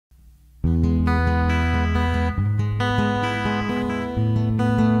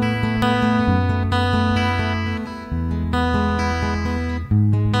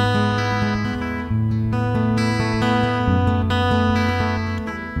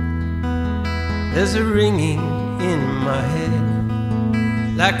There's a ringing in my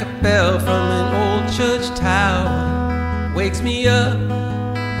head, like a bell from an old church tower. Wakes me up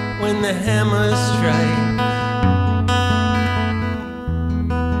when the hammer strikes.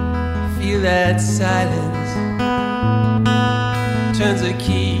 Feel that silence, turns a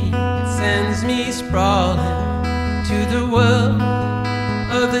key, it sends me sprawling to the world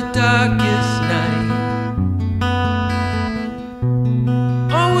of the darkest night.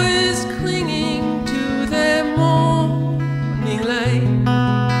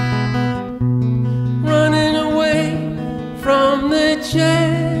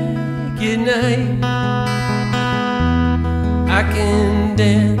 Jagged night, I can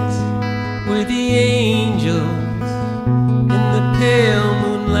dance with the angels in the pale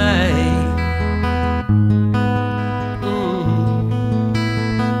moonlight.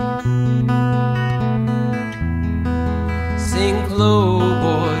 Sink low,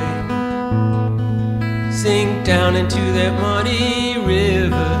 boy, sink down into that muddy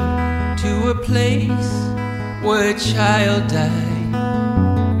river, to a place where a child died.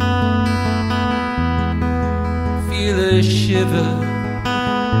 Feel a shiver,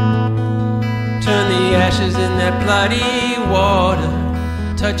 turn the ashes in that bloody water,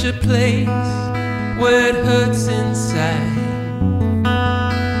 touch a place where it hurts inside.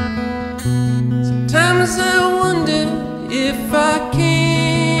 Sometimes I wonder if I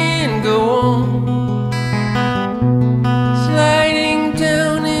can go on, sliding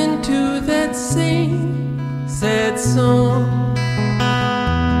down into that same sad song.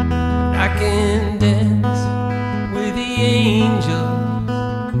 I can dance with the angels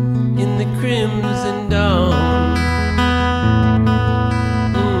in the crimson dawn.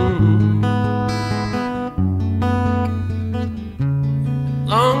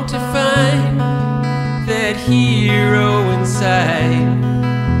 Long to find that hero inside,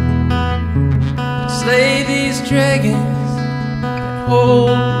 slay these dragons that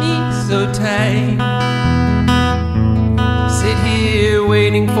hold me so tight. Sit here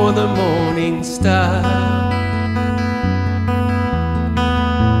waiting for the morning star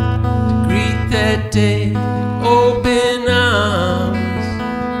to greet that day with open arms.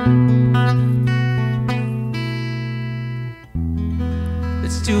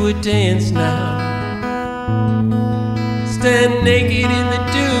 Let's do a dance now, stand naked in the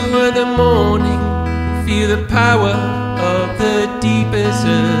dew of the morning, feel the power of the deepest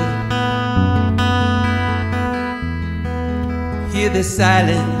earth. Hear the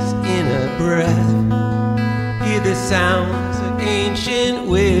silence in a breath, hear the sounds of ancient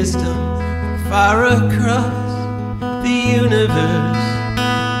wisdom far across the universe.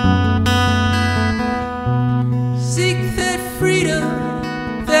 Seek that freedom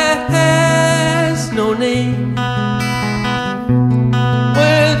that has no name,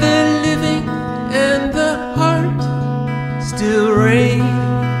 where the living and the heart still reign.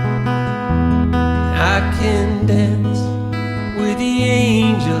 I can dance with the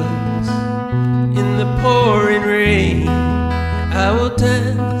angels in the pouring rain. I will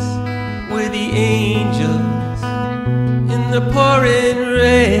dance with the angels in the pouring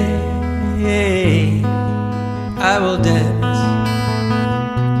rain. I will dance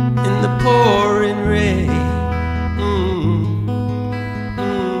in the pouring rain.